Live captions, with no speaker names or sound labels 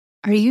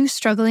Are you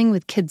struggling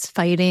with kids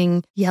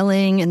fighting,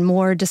 yelling, and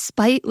more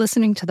despite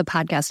listening to the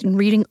podcast and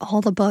reading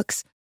all the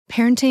books?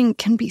 Parenting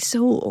can be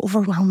so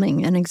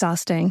overwhelming and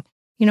exhausting.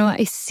 You know,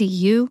 I see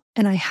you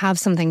and I have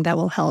something that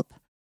will help.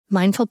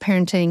 Mindful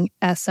Parenting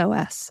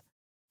SOS.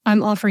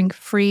 I'm offering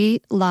free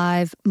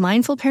live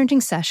mindful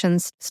parenting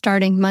sessions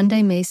starting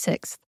Monday, May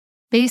 6th.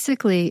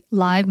 Basically,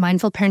 live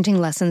mindful parenting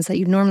lessons that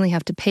you normally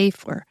have to pay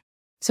for.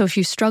 So if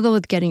you struggle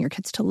with getting your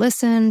kids to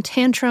listen,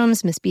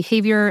 tantrums,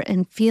 misbehavior,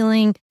 and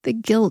feeling the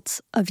guilt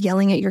of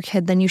yelling at your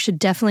kid, then you should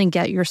definitely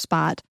get your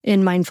spot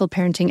in Mindful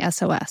Parenting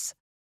SOS.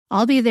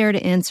 I'll be there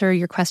to answer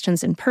your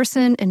questions in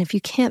person, and if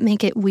you can't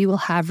make it, we will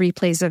have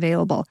replays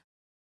available.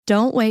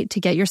 Don't wait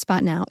to get your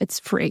spot now. It's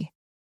free.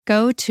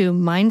 Go to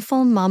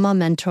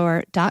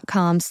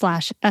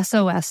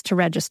mindfulmamamentor.com/SOS to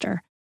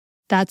register.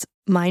 That's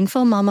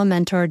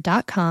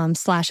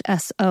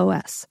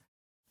mindfulmamamentor.com/SOS.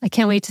 I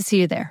can't wait to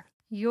see you there.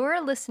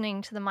 You're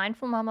listening to the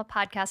Mindful Mama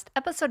podcast,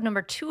 episode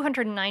number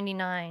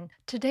 299.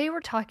 Today we're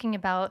talking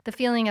about the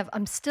feeling of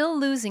I'm still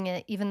losing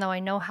it even though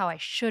I know how I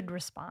should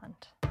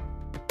respond.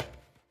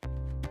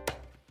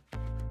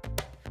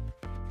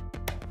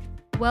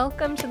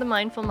 Welcome to the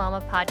Mindful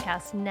Mama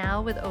podcast,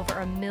 now with over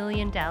 1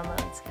 million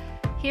downloads.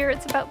 Here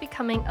it's about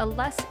becoming a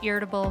less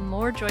irritable,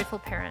 more joyful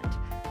parent.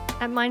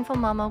 At Mindful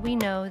Mama, we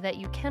know that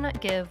you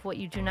cannot give what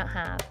you do not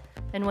have.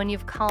 And when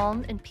you've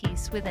calm and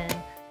peace within,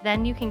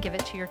 then you can give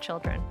it to your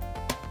children.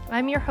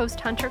 I'm your host,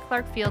 Hunter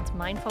Clark-Fields,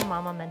 Mindful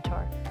Mama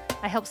Mentor.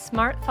 I help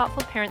smart,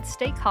 thoughtful parents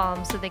stay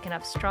calm so they can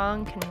have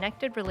strong,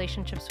 connected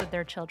relationships with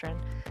their children.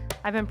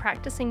 I've been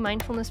practicing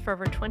mindfulness for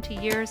over 20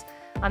 years.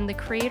 I'm the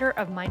creator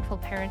of Mindful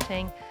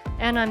Parenting,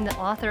 and I'm the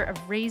author of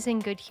Raising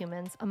Good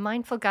Humans, a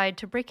mindful guide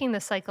to breaking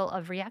the cycle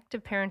of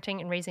reactive parenting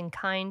and raising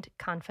kind,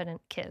 confident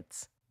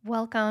kids.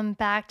 Welcome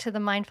back to the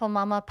Mindful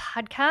Mama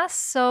podcast.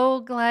 So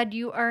glad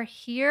you are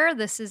here.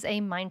 This is a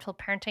Mindful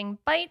Parenting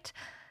Bite.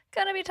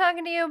 Going to be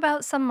talking to you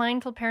about some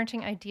mindful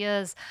parenting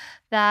ideas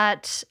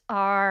that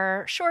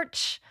are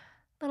short,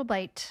 little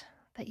bite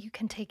that you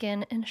can take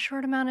in a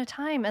short amount of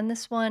time. And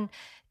this one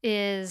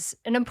is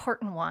an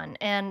important one.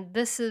 And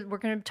we're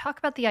going to talk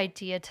about the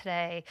idea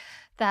today,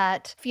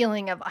 that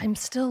feeling of I'm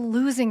still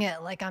losing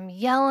it, like I'm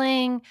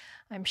yelling,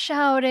 I'm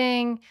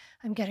shouting,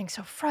 I'm getting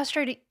so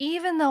frustrated,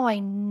 even though I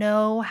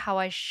know how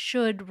I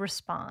should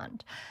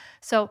respond.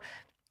 So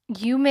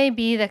you may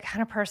be the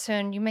kind of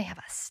person, you may have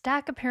a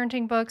stack of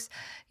parenting books,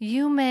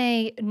 you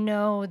may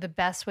know the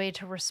best way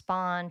to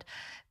respond,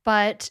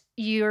 but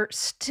you're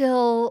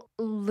still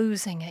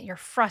losing it. You're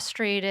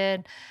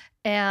frustrated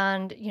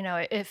and,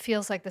 it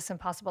feels like this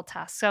impossible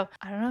task. So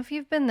I don't know if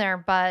you've been there,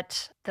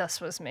 but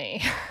this was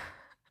me.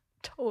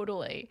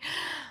 Totally.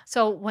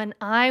 So when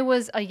I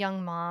was a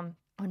young mom,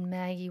 when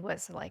Maggie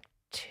was like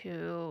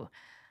 2,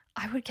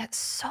 I would get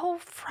so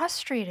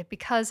frustrated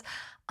because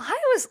I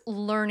was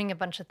learning a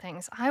bunch of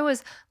things. I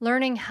was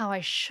learning how I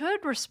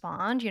should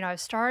respond. I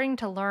was starting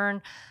to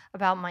learn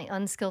about my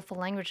unskillful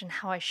language and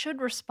how I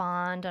should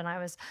respond. And I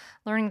was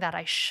learning that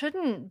I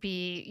shouldn't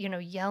be,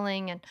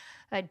 yelling, and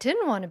I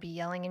didn't want to be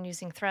yelling and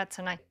using threats.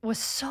 And I was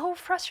so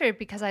frustrated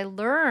because I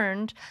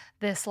learned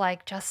this,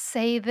 like, just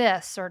say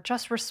this or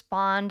just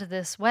respond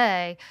this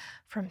way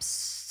from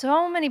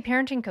so many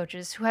parenting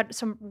coaches who had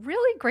some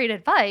really great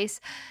advice.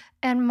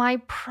 And my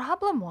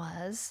problem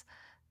was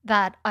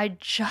that I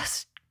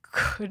just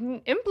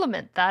couldn't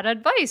implement that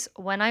advice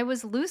when I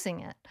was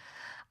losing it.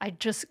 I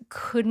just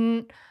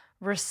couldn't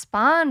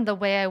respond the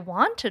way I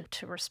wanted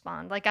to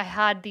respond. Like I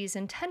had these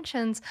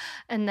intentions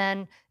and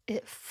then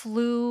it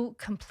flew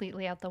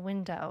completely out the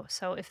window.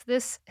 So if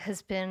this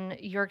has been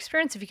your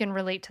experience, if you can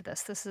relate to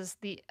this, this is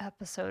the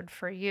episode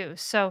for you.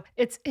 So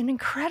it's an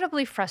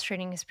incredibly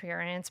frustrating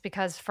experience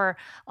because for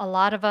a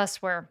lot of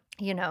us,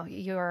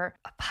 you're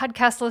a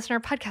podcast listener.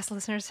 Podcast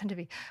listeners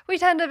we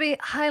tend to be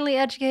highly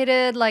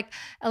educated. Like,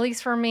 at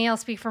least for me, I'll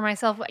speak for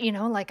myself,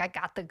 like I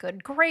got the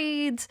good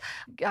grades.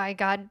 I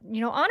got,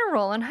 honor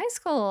roll in high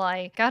school.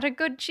 I got a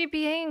good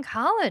GPA in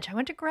college. I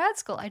went to grad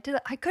school. I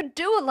could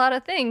do a lot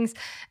of things.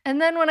 And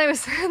then when I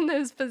was in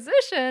this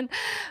position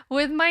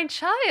with my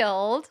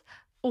child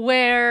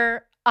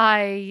where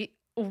I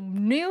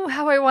knew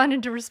how I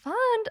wanted to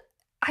respond,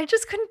 I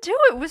just couldn't do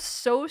it. It was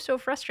so, so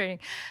frustrating.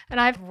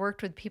 And I've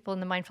worked with people in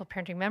the Mindful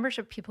Parenting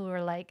membership, people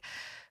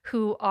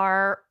who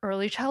are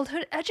early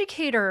childhood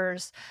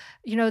educators.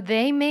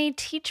 They may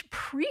teach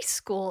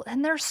preschool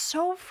and they're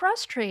so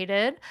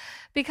frustrated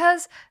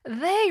because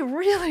they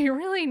really,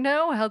 really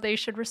know how they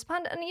should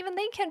respond. And even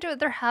they can't do it.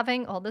 They're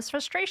having all this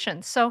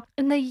frustration. So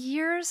in the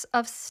years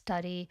of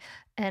study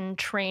and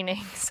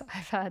trainings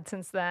I've had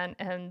since then,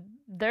 and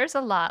there's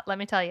a lot, let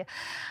me tell you,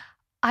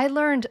 I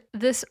learned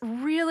this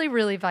really,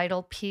 really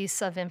vital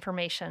piece of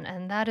information,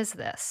 and that is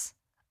this.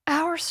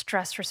 Our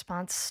stress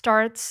response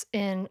starts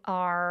in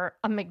our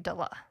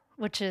amygdala.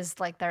 which is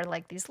like they're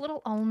like these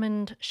little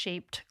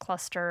almond-shaped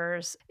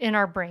clusters in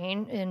our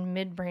brain, in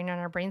midbrain on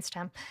our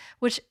brainstem,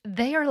 which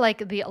they are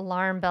like the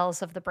alarm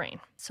bells of the brain.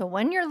 So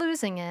when you're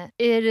losing it,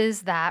 it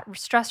is that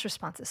stress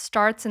response. It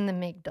starts in the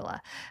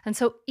amygdala. And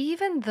so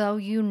even though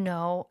you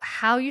know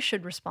how you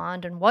should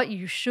respond and what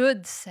you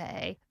should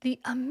say, the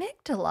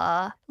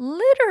amygdala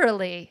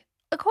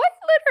quite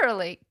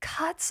literally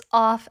cuts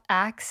off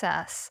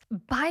access,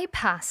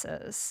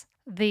 bypasses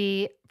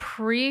the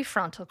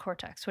prefrontal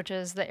cortex, which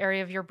is the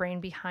area of your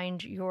brain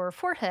behind your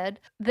forehead,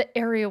 the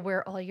area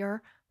where all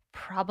your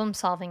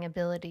problem-solving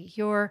ability,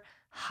 your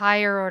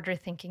higher order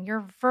thinking,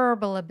 your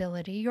verbal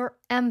ability, your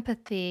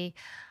empathy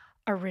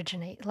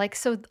originate. Like,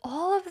 so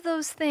all of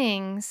those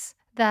things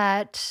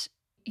that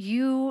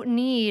you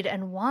need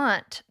and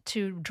want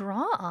to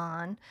draw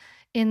on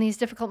in these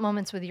difficult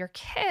moments with your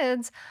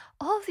kids,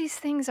 all of these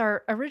things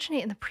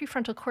originate in the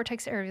prefrontal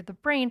cortex area of the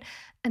brain,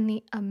 and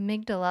the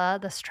amygdala,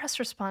 the stress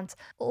response,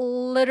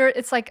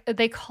 it's like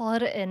they call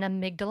it an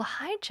amygdala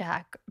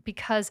hijack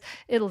because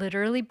it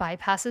literally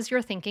bypasses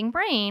your thinking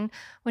brain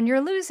when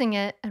you're losing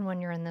it and when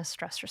you're in this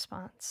stress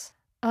response.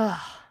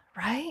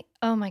 Right?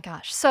 Oh my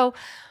gosh. So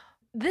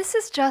this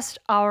is just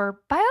our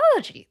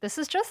biology. This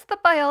is just the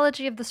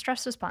biology of the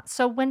stress response.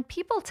 So when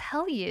people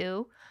tell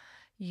you,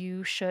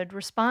 you should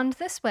respond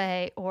this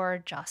way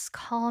or just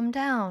calm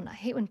down. I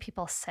hate when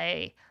people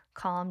say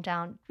calm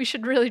down. We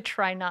should really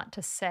try not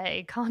to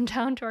say calm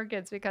down to our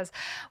kids, because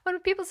when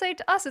people say it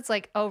to us, it's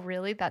like, oh,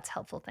 really? That's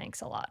helpful.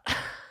 Thanks a lot.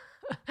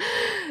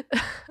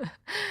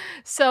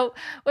 So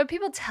when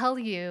people tell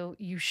you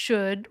you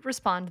should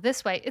respond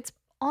this way, it's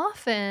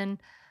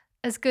often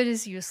as good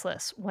as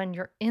useless when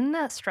you're in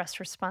that stress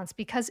response,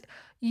 because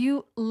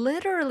you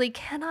literally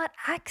cannot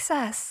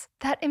access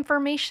that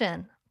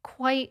information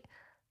quite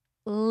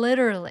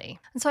literally.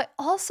 And so I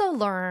also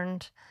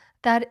learned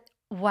that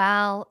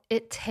while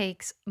it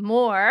takes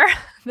more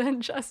than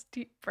just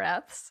deep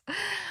breaths,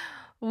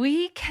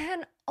 we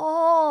can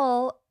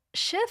all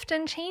shift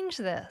and change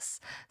this.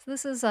 So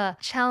this is a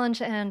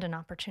challenge and an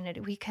opportunity.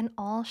 We can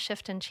all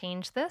shift and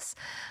change this.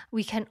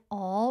 We can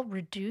all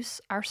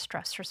reduce our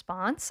stress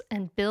response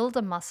and build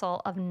a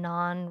muscle of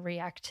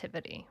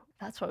non-reactivity.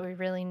 That's what we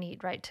really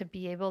need, right? To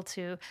be able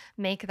to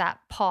make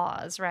that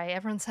pause, right?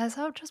 Everyone says,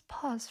 oh, just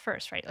pause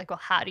first, right? Like, well,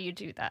 how do you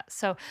do that?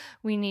 So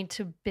we need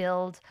to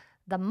build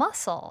the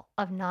muscle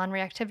of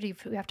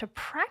non-reactivity. We have to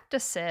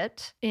practice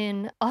it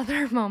in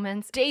other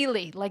moments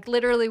daily. Like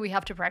literally, we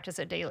have to practice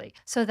it daily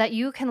so that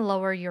you can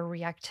lower your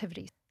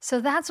reactivity.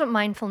 So that's what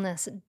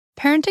mindfulness.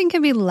 Parenting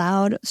can be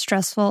loud,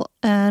 stressful,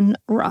 and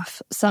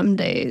rough some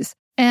days.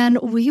 And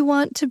we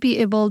want to be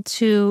able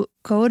to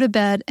go to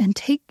bed and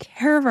take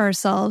care of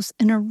ourselves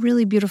in a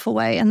really beautiful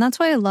way. And that's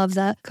why I love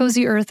that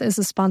Cozy Earth is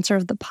a sponsor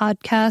of the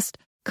podcast.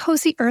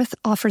 Cozy Earth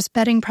offers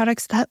bedding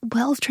products that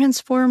will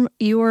transform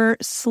your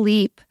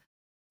sleep.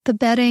 The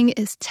bedding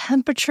is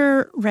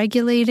temperature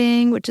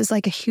regulating, which is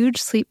like a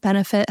huge sleep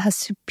benefit, has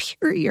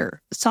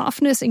superior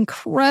softness,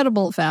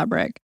 incredible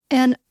fabric,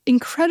 and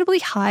incredibly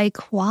high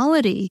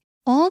quality.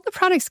 All the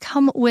products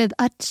come with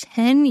a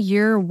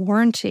 10-year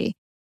warranty.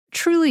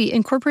 Truly,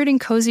 incorporating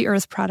Cozy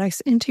Earth products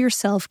into your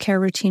self-care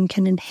routine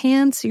can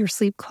enhance your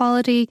sleep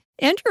quality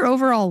and your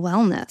overall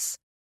wellness.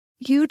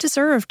 You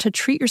deserve to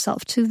treat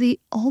yourself to the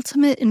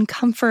ultimate in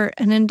comfort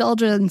and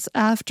indulgence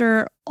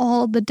after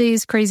all the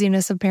day's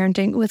craziness of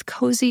parenting with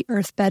Cozy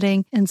Earth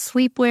bedding and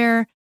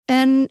sleepwear.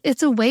 And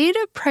it's a way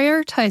to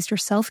prioritize your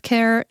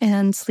self-care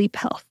and sleep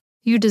health.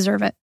 You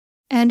deserve it.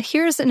 And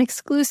here's an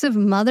exclusive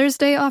Mother's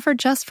Day offer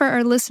just for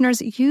our listeners.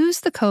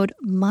 Use the code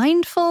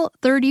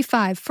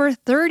MINDFUL35 for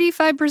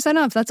 35%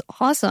 off. That's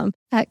awesome.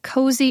 At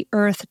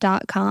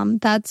CozyEarth.com.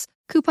 That's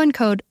coupon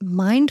code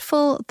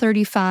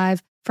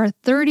MINDFUL35 for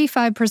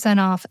 35%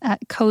 off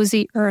at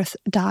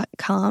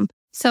CozyEarth.com.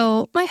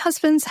 So my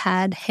husband's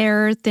had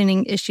hair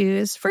thinning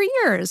issues for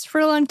years, for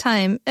a long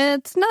time.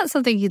 It's not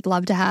something he'd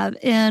love to have,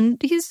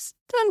 and he's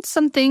done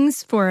some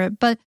things for it,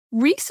 but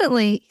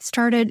recently he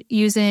started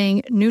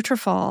using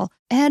Nutrafol,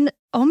 and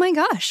oh my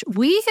gosh,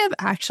 we have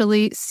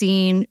actually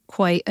seen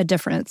quite a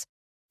difference.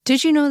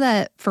 Did you know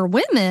that for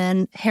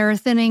women, hair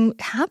thinning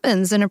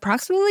happens in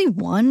approximately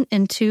 1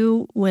 in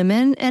 2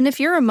 women? And if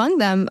you're among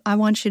them, I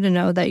want you to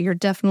know that you're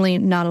definitely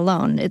not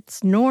alone.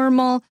 It's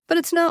normal, but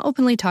it's not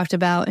openly talked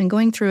about, and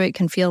going through it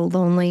can feel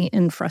lonely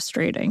and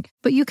frustrating.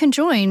 But you can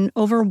join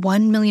over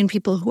 1 million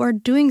people who are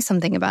doing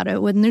something about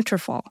it with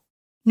Nutrafol.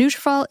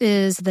 Nutrafol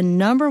is the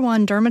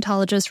 #1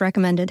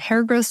 dermatologist-recommended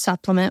hair growth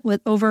supplement, with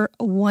over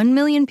 1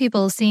 million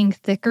people seeing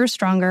thicker,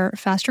 stronger,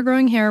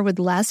 faster-growing hair with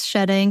less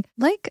shedding,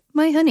 like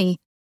my honey.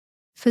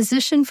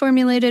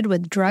 Physician-formulated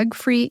with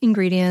drug-free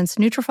ingredients,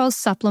 Nutrafol's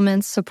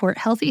supplements support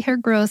healthy hair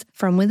growth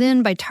from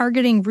within by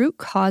targeting root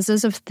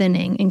causes of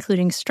thinning,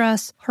 including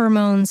stress,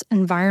 hormones,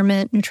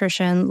 environment,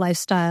 nutrition,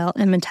 lifestyle,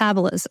 and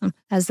metabolism,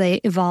 as they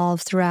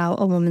evolve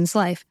throughout a woman's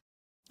life.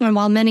 And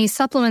while many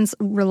supplements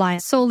rely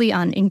solely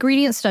on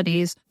ingredient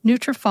studies,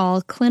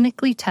 Nutrafol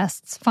clinically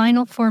tests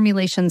final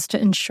formulations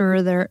to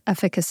ensure their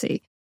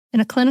efficacy. In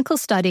a clinical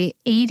study,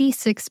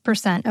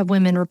 86% of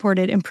women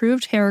reported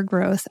improved hair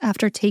growth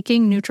after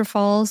taking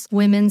Nutrafol's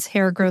women's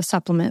hair growth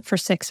supplement for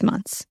 6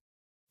 months.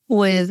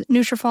 With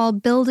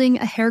Nutrafol, building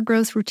a hair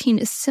growth routine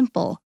is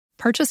simple.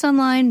 Purchase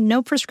online,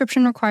 no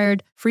prescription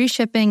required, free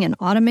shipping, and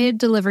automated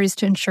deliveries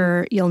to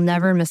ensure you'll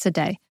never miss a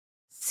day.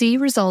 See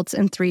results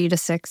in 3 to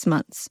 6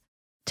 months.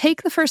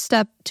 Take the first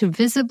step to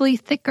visibly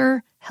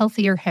thicker,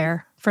 healthier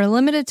hair. For a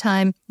limited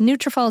time,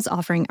 Nutrafol is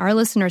offering our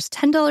listeners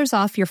 $10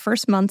 off your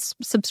first month's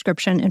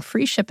subscription and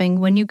free shipping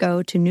when you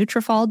go to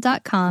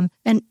Nutrafol.com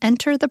and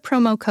enter the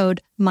promo code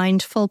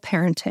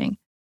MindfulParenting.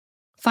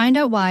 Find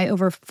out why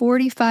over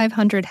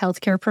 4,500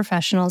 healthcare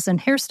professionals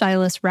and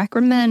hairstylists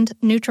recommend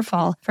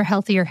Nutrafol for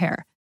healthier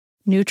hair.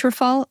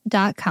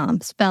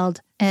 Nutrafol.com,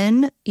 spelled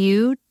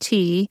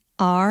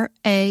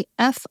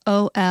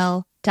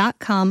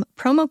Nutrafol.com,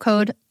 promo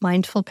code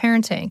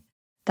MindfulParenting.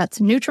 That's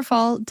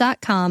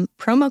Nutrafol.com,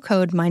 promo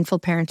code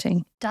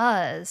MindfulParenting.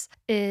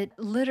 It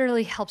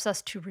literally helps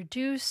us to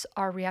reduce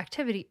our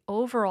reactivity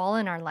overall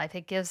in our life.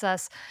 It gives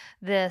us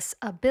this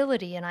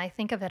ability, and I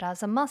think of it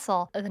as a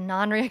muscle, the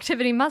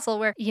non-reactivity muscle,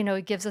 where,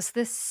 it gives us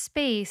this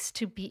space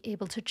to be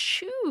able to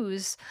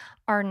choose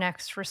our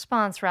next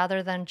response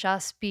rather than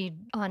just be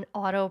on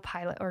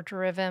autopilot or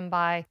driven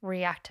by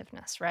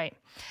reactiveness, right?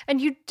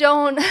 And you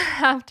don't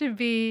have to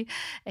be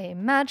a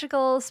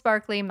magical,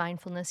 sparkly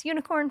mindfulness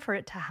unicorn for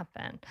it to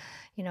happen.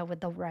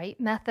 With the right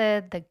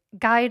method, the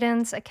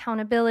guidance,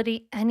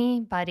 accountability,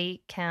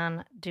 anybody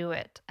can do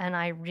it. And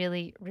I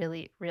really,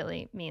 really,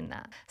 really mean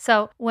that.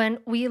 So when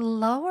we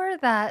lower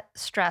that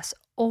stress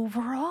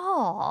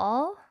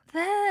overall,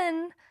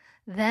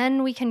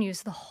 then we can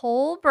use the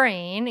whole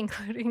brain,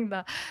 including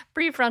the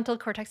prefrontal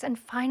cortex, and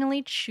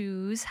finally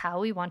choose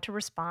how we want to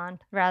respond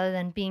rather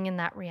than being in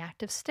that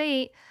reactive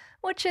state,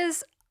 which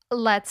is,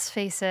 let's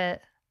face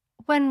it,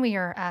 when we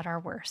are at our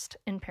worst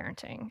in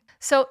parenting.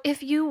 So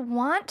if you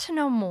want to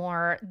know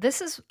more, this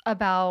is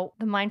about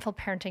the mindful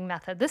parenting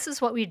method. This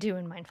is what we do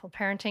in mindful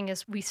parenting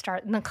is we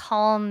start in the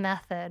calm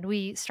method.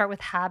 We start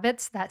with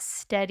habits that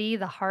steady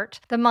the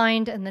heart, the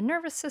mind, and the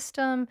nervous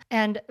system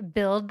and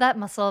build that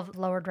muscle of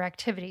lowered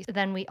reactivity.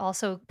 Then we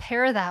also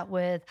pair that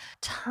with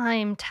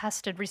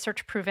time-tested,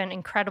 research-proven,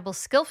 incredible,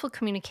 skillful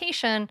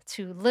communication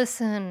to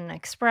listen,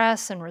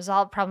 express, and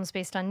resolve problems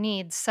based on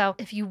needs. So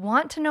if you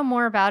want to know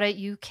more about it,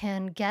 you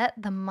can get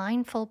the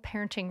Mindful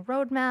Parenting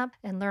Roadmap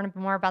and learn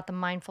more about the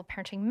Mindful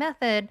Parenting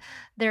Method.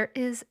 There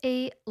is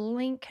a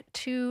link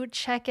to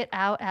check it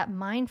out at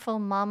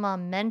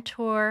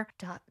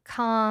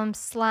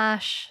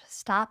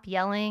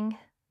mindfulmamamentor.com/stop-yelling.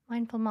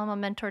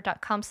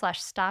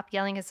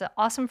 mindfulmamamentor.com/stop-yelling is an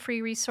awesome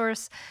free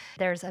resource.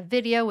 There's a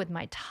video with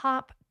my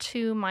top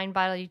 2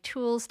 mind-body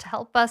tools to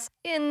help us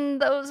in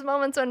those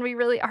moments when we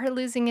really are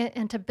losing it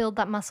and to build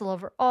that muscle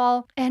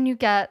overall. And you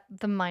get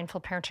the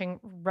Mindful Parenting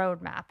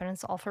Roadmap, and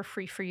it's all for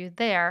free for you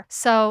there.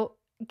 So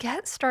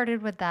get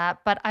started with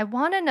that. But I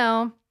want to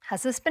know,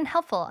 has this been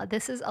helpful?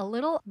 This is a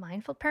little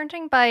Mindful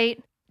Parenting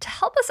Bite to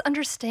help us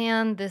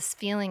understand this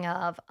feeling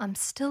of, I'm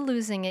still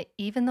losing it,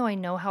 even though I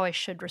know how I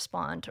should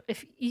respond.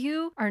 If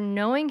you are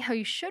knowing how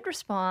you should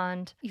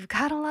respond, you've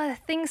got a lot of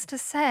things to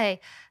say.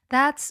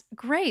 That's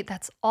great.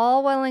 That's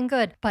all well and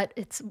good, but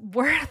it's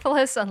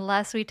worthless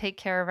unless we take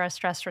care of our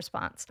stress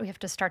response. We have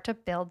to start to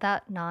build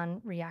that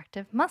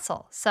non-reactive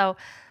muscle. So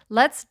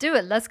let's do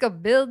it. Let's go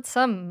build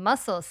some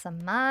muscle,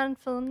 some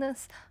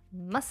mindfulness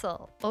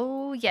muscle.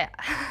 Oh yeah.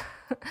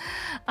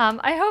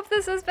 I hope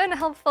this has been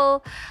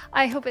helpful.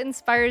 I hope it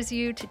inspires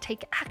you to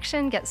take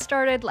action, get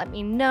started. Let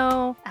me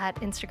know at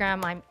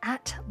Instagram. I'm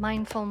at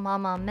Mindful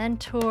Mama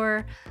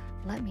Mentor.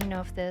 Let me know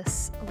if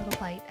this Little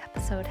Bite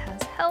episode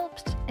has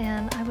helped,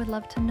 and I would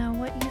love to know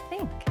what you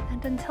think.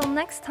 And until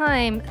next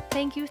time,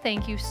 thank you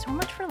so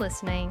much for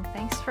listening.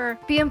 Thanks for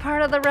being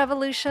part of the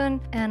revolution,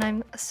 and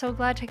I'm so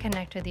glad to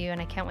connect with you, and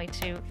I can't wait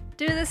to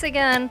do this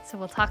again. So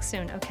we'll talk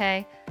soon,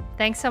 okay?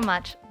 Thanks so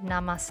much.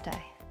 Namaste.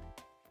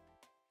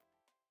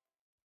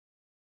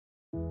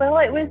 Well,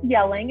 it was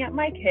yelling at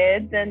my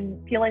kids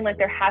and feeling like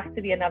there has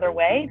to be another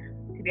way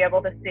to be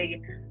able to see,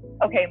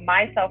 okay,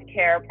 my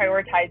self-care,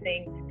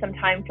 prioritizing some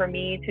time for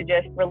me to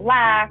just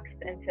relax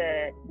and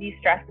to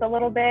de-stress a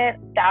little bit.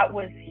 That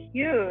was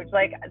huge.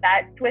 Like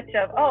that switch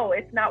of, oh,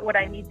 it's not what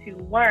I need to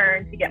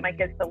learn to get my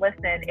kids to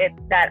listen. It's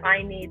that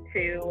I need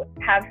to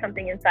have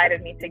something inside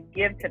of me to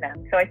give to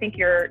them. So I think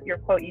your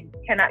quote, you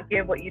cannot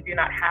give what you do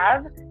not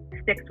have,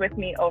 sticks with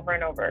me over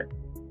and over.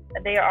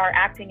 They are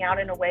acting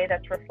out in a way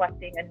that's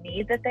reflecting a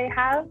need that they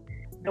have.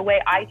 The way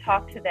I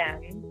talk to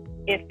them,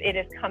 if it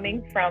is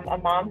coming from a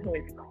mom who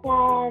is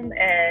calm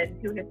and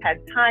who has had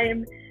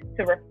time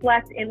to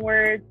reflect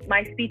inwards,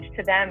 my speech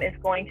to them is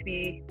going to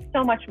be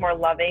so much more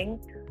loving.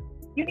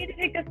 You need to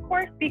take this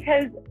course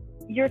because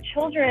your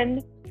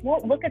children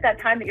won't look at that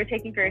time that you're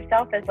taking for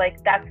yourself as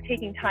like, that's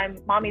taking time,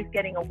 mommy's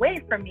getting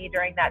away from me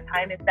during that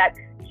time. Is that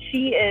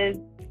she is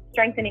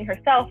strengthening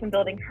herself and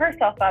building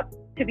herself up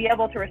to be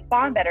able to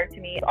respond better to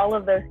me. All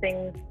of those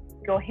things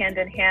go hand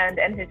in hand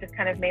and has just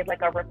kind of made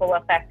like a ripple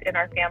effect in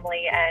our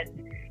family,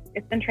 and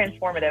it's been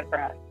transformative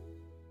for us.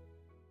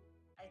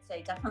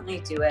 say definitely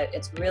do it.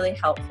 It's really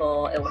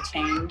helpful. It will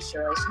change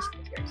your relationship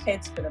with your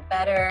kids for the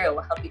better. It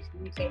will help you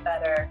communicate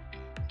better.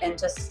 And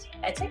just,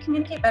 I'd say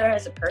communicate better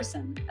as a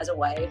person, as a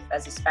wife,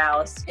 as a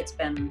spouse. It's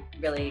been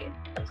really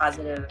a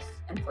positive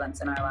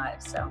influence in our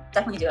lives. So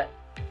definitely do it.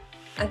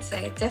 I'd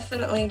say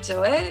definitely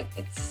do it.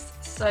 It's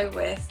so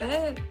worth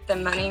it. The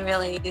money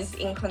really is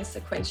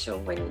inconsequential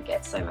when you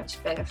get so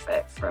much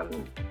benefit from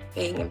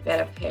being a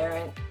better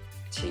parent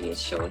to your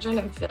children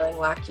and feeling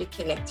like you're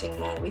connecting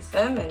more with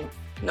them and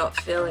not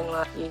feeling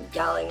like you're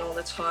yelling all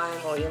the time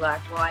or you're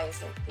like, why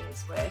isn't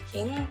things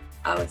working?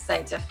 I would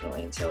say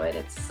definitely do it.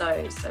 It's so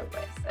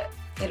worth it.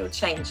 It'll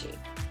change you.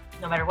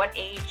 No matter what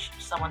age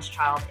someone's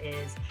child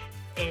is,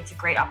 it's a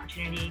great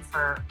opportunity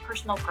for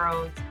personal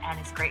growth and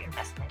it's a great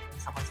investment in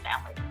someone's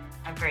family.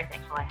 I'm very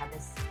thankful I had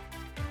this.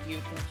 You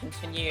can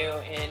continue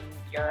in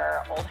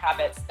your old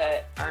habits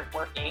that aren't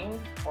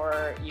working,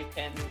 or you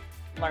can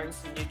learn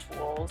some new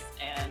tools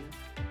and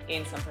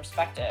gain some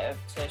perspective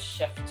to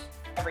shift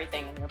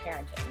everything in your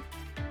parenting.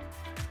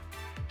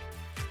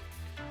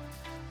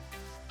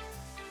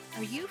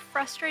 Are you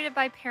frustrated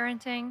by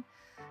parenting?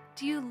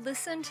 Do you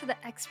listen to the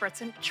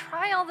experts and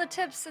try all the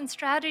tips and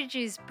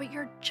strategies, but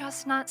you're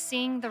just not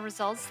seeing the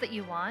results that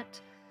you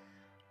want?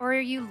 Or are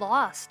you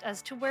lost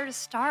as to where to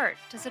start?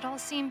 Does it all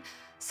seem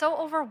so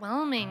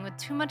overwhelming with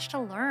too much to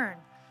learn?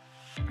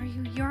 Are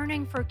you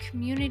yearning for a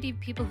community of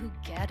people who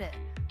get it,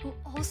 who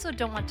also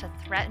don't want to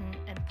threaten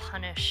and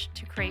punish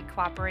to create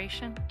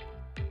cooperation?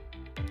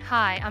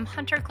 Hi, I'm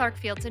Hunter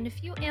Clark-Fields, and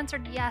if you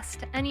answered yes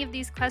to any of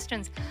these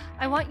questions,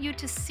 I want you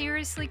to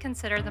seriously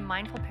consider the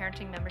Mindful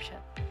Parenting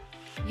membership.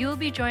 You'll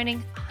be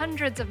joining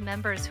hundreds of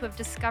members who have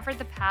discovered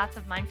the path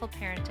of mindful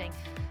parenting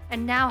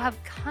and now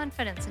have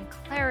confidence and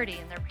clarity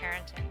in their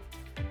parenting.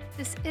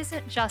 This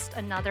isn't just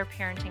another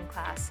parenting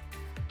class.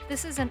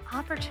 This is an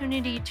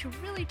opportunity to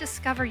really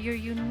discover your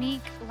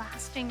unique,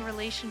 lasting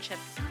relationship,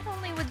 not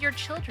only with your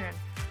children,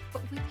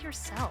 but with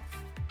yourself.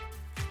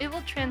 It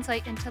will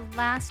translate into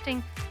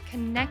lasting,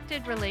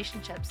 connected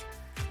relationships,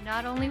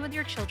 not only with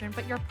your children,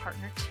 but your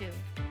partner too.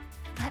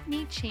 Let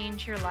me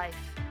change your life.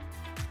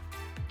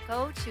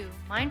 Go to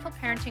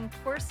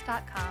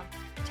mindfulparentingcourse.com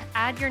to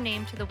add your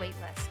name to the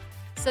waitlist,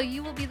 so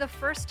you will be the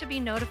first to be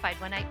notified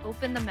when I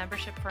open the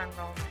membership for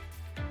enrollment.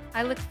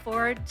 I look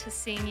forward to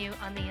seeing you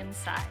on the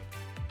inside.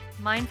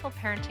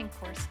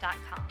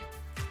 mindfulparentingcourse.com.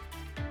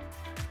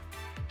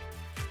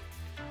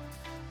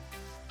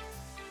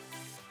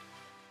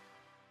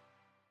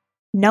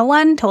 No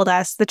one told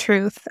us the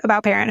truth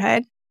about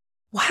parenthood.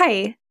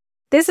 Why?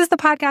 This is the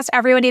podcast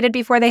everyone needed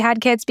before they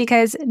had kids,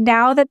 because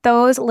now that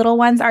those little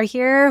ones are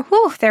here,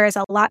 there is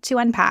a lot to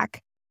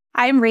unpack.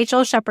 I'm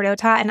Rachel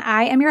Shepardota, and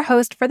I am your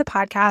host for the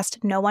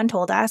podcast No One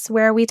Told Us,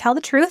 where we tell the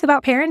truth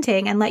about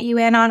parenting and let you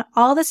in on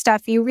all the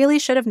stuff you really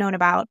should have known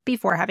about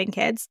before having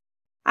kids.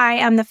 I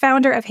am the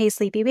founder of Hey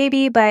Sleepy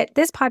Baby, but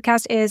this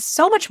podcast is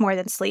so much more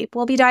than sleep.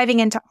 We'll be diving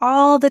into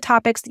all the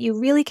topics that you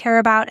really care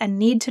about and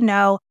need to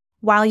know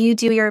while you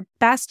do your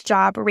best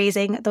job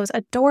raising those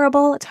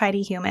adorable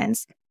tiny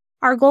humans.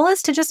 Our goal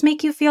is to just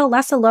make you feel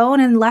less alone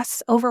and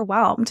less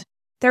overwhelmed.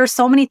 There are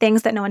so many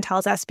things that no one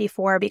tells us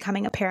before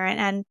becoming a parent,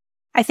 and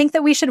I think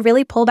that we should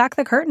really pull back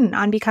the curtain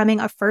on becoming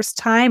a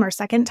first-time or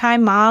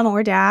second-time mom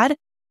or dad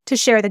to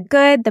share the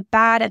good, the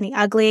bad, and the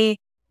ugly.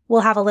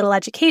 We'll have a little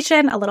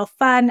education, a little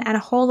fun, and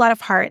a whole lot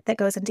of heart that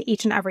goes into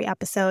each and every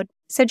episode.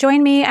 So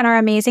join me and our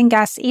amazing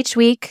guests each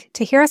week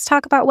to hear us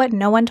talk about what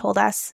no one told us.